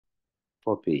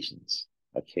4 patients.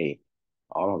 Okay,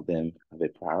 all of them have a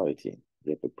priority.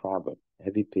 They have a problem.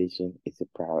 Every patient is a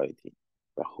priority.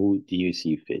 But who do you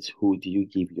see first? Who do you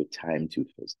give your time to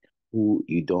first? Who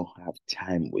you don't have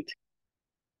time with?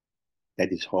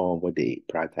 That is all what the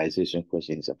prioritization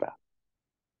question is about.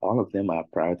 All of them are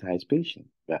prioritized patients,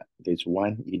 but there's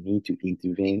one you need to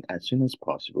intervene as soon as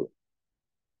possible.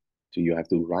 So you have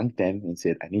to rank them and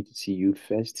say, I need to see you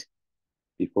first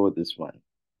before this one.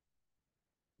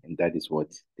 And that is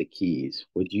what the key is.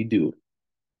 What you do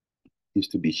is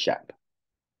to be sharp.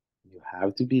 You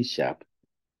have to be sharp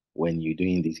when you're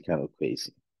doing this kind of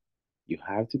crazy. You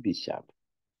have to be sharp.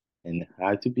 And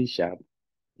how to be sharp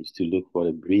is to look for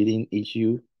a breathing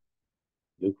issue,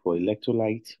 look for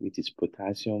electrolyte, which is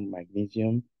potassium,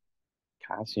 magnesium,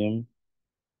 calcium,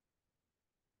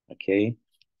 okay?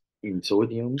 In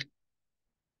sodium,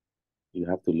 you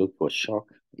have to look for shock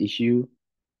issue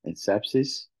and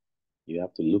sepsis. You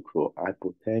have to look for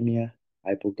hypothermia,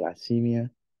 hypoglycemia.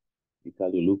 You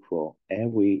got to look for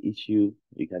airway issue.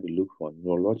 You got to look for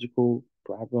neurological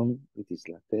problem, which is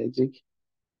lethargic.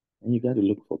 And you got to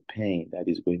look for pain that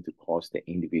is going to cost the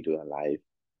individual life,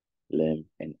 limb,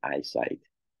 and eyesight.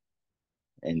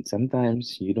 And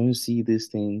sometimes you don't see these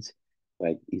things,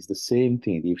 but it's the same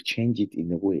thing. They've changed it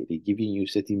in a way. They're giving you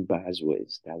certain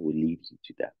buzzwords that will lead you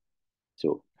to that.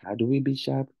 So how do we be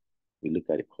sharp? We look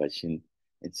at the question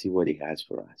and see what it has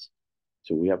for us.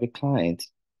 So we have a client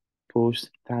post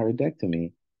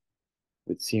thyroidectomy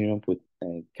with serum with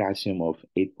calcium of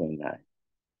 8.9.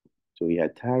 So he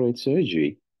had thyroid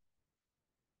surgery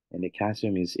and the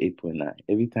calcium is 8.9.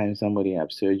 Every time somebody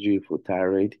has surgery for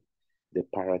thyroid, the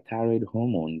parathyroid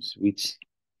hormones, which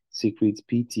secrete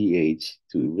PTH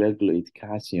to regulate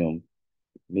calcium,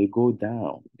 may go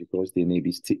down because they may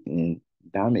be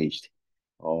damaged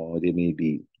or they may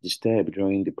be disturbed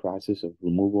during the process of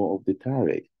removal of the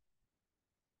thyroid.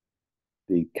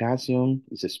 The calcium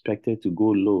is expected to go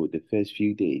low the first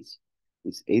few days.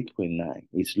 It's 8.9.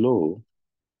 It's low,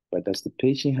 but does the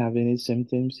patient have any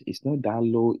symptoms? It's not that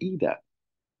low either.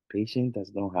 Patient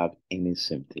does not have any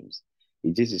symptoms.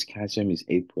 It just his calcium is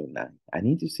 8.9. I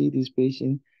need to see this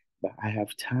patient, but I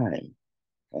have time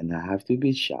and I have to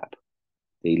be sharp.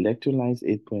 The electrolytes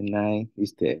 8.9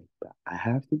 is there, but I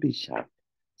have to be sharp.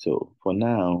 So for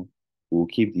now, we'll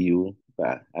keep you,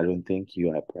 but I don't think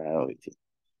you are a priority.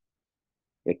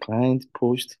 A client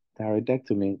post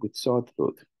thyroidectomy with sore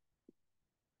throat.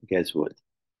 Guess what?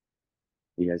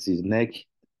 He has his neck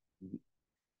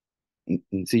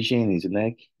incision in his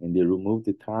neck and they remove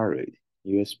the thyroid.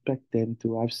 You expect them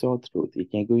to have sore throat.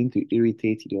 It can go into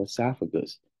irritate your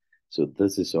esophagus. So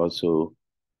this is also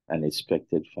an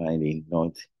expected finding,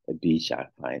 not a B-sharp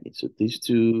finding. So these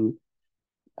two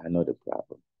are not a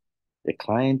problem. The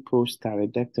client post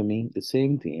thyroidectomy, the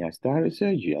same thing as thyroid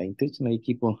surgery. I intentionally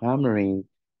keep on hammering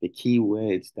the key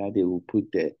words that they will put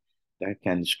there that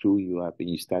can screw you up and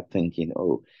you start thinking,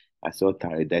 oh, I saw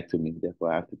thyroidectomy,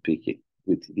 therefore I have to pick it.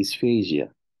 With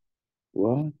dysphagia,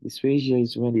 well, dysphagia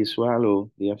is when they swallow,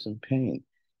 they have some pain.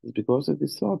 It's because of the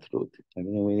sore throat. I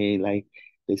mean, when they like,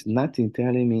 there's nothing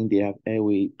telling me they have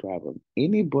airway problem.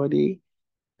 Anybody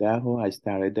that who has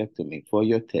thyroidectomy for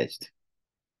your test,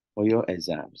 for your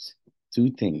exams,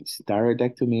 2 things.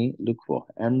 Thyroidectomy, look for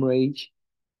hemorrhage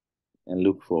and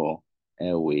look for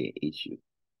airway issue.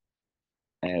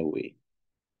 Airway,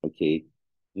 okay?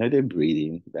 Not the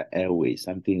breathing, the airway.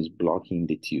 Something is blocking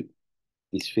the tube.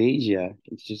 Dysphagia,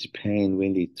 it's just pain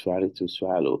when they try to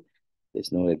swallow.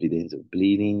 There's no evidence of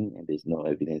bleeding and there's no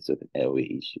evidence of an airway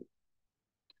issue.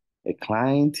 A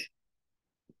client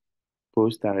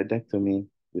post-thyroidectomy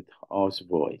with hoarse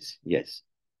voice. Yes,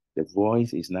 the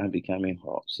voice is now becoming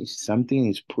hoarse. Something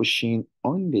is pushing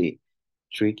on the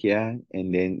trachea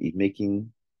and then it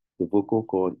making the vocal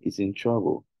cord is in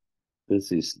trouble.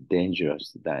 This is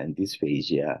dangerous than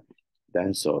dysphagia,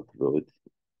 than sore throat,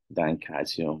 than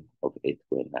calcium of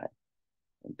 8.9.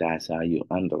 And that's how you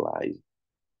analyze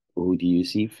who do you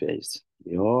see first.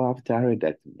 They all have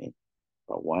thyroidectomy,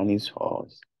 but one is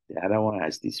hoarse, the other one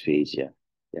has dysphagia,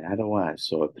 the other one has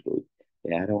sore throat,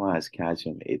 the other one has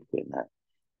calcium 8.9.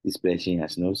 This patient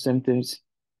has no symptoms.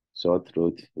 Sore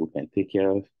throat, we can take care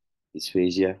of.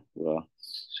 Dysphagia, well,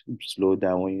 slow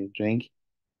down when you drink.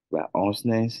 But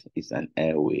hoarseness is an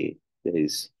airway. There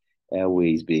is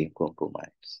airways being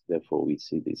compromised. Therefore, we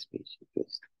see this patient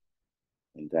first.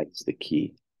 And that is the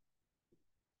key.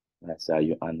 That's how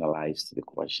you analyze the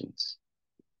questions.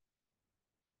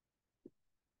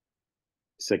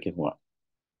 Second one,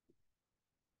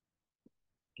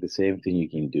 the same thing you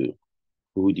can do.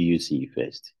 Who do you see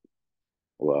first?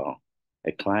 Well,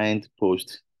 a client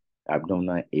post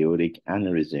abdominal aortic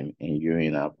aneurysm and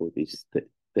urine output is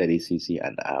 30 cc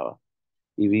an hour.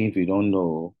 Even if you don't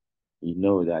know, you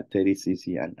know that 30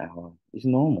 cc an hour is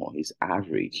normal, it's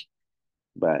average.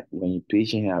 But when your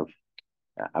patient have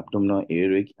abdominal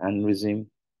aortic aneurysm,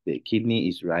 the kidney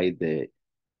is right there.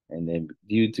 And then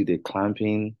due to the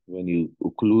clamping, when you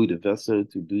occlude the vessel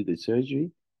to do the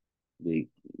surgery, the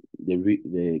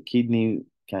the kidney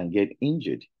can get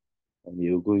injured and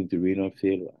you'll go into renal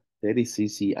failure. 30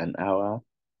 cc an hour,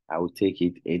 I will take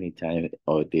it anytime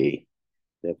all day.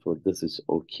 Therefore, this is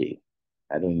okay.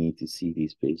 I don't need to see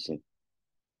this patient.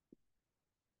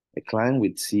 A client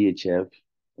with CHF,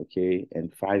 okay,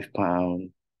 and 5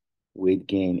 pound weight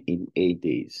gain in 8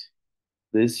 days.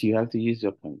 This you have to use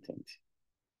your content.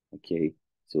 Okay.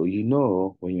 So you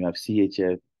know when you have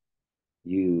CHF,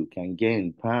 you can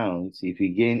gain pounds. If you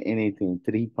gain anything,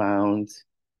 3 pounds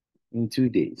in 2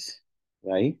 days,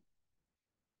 right?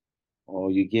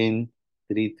 Or you gain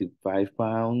 3 to 5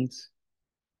 pounds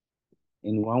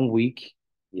in 1 week,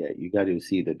 yeah, you got to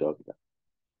see the doctor.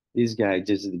 This guy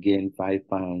just gained 5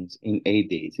 pounds in 8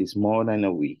 days. It's more than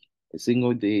a week. A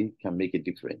single day can make a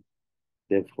difference.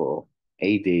 Therefore,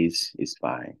 8 days is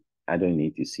fine. I don't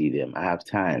need to see them. I have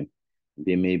time.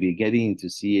 They may be getting into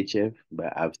CHF,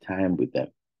 but I have time with them.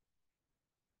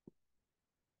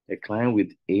 A client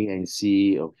with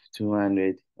ANC of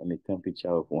 200 and a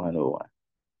temperature of 101.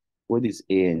 What is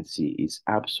ANC? It's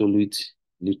absolute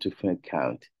neutrophil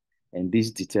count. And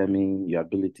this determines your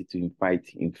ability to fight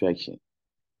infection.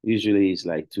 Usually it's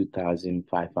like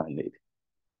 2,500.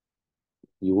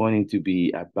 You want it to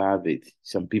be above it.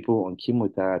 Some people on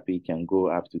chemotherapy can go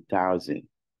up to 1,000.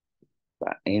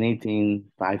 But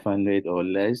anything 500 or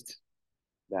less,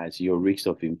 that's your risk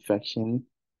of infection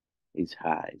is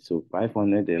high. So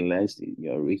 500 and less,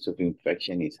 your risk of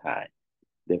infection is high.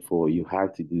 Therefore, you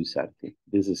have to do something.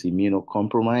 This is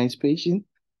immunocompromised patient.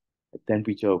 A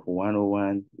temperature of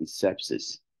 101 is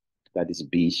sepsis. That is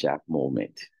B-sharp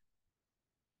moment.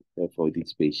 Therefore,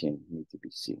 this patient needs to be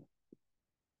seen.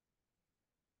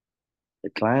 A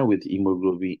client with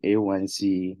hemoglobin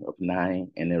A1C of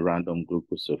 9 and a random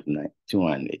glucose of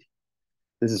 200.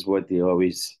 This is what they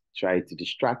always try to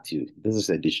distract you. This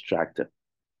is a distractor.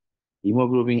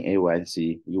 Hemoglobin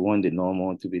A1C, you want the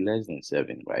normal to be less than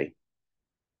 7, right?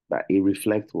 But it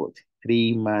reflects what?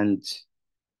 3 months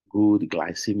good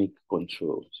glycemic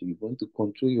control. So you want to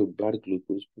control your blood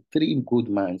glucose for 3 good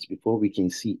months before we can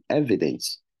see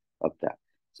evidence of that.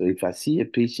 So if I see a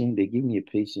patient, they give me a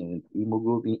patient with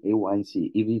hemoglobin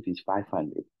A1C, even if it's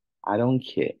 500, I don't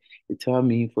care. They tell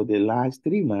me for the last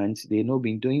 3 months, they've not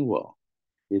been doing well.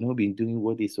 They've not been doing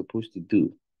what they're supposed to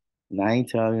do. Now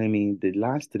telling me the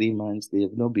last 3 months, they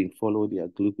have not been following their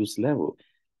glucose level.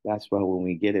 That's why when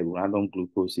we get a random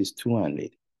glucose, it's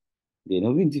 200. They're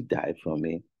not going to die from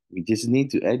it. We just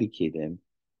need to educate them,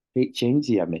 change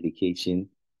their medication,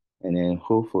 and then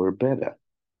hope for a better.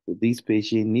 So these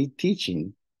patients need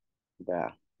teaching,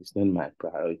 but it's not my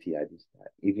priority at this time.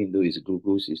 Even though his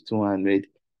glucose is 200,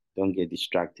 don't get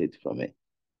distracted from it.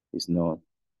 It's not.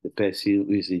 The person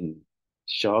who is in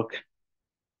shock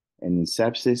and in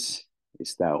sepsis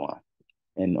is that one.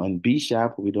 And on B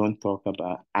sharp, we don't talk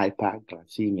about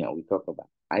hyperglycemia. We talk about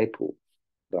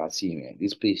hypoglycemia.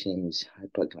 This patient is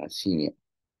hyperglycemia.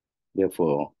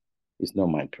 Therefore, it's not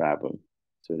my problem.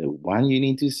 So the one you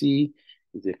need to see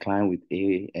is a client with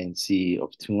ANC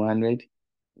of 200,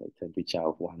 and a temperature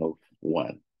of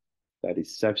 101. That is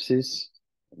sepsis,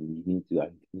 and you need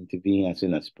to intervene as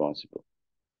soon as possible.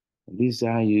 And this is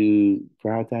how you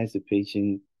prioritize the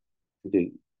patient to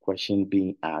the question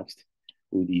being asked.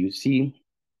 Who do you see?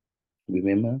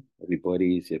 Remember,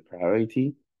 everybody is a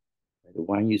priority. The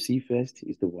one you see first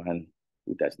is the one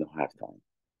who does not have time.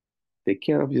 Take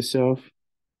care of yourself.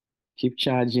 Keep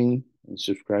charging and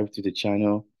subscribe to the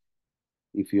channel.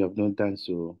 If you have not done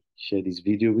so, share this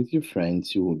video with your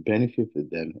friends who will benefit from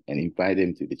them and invite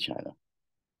them to the channel.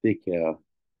 Take care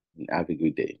and have a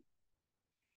good day.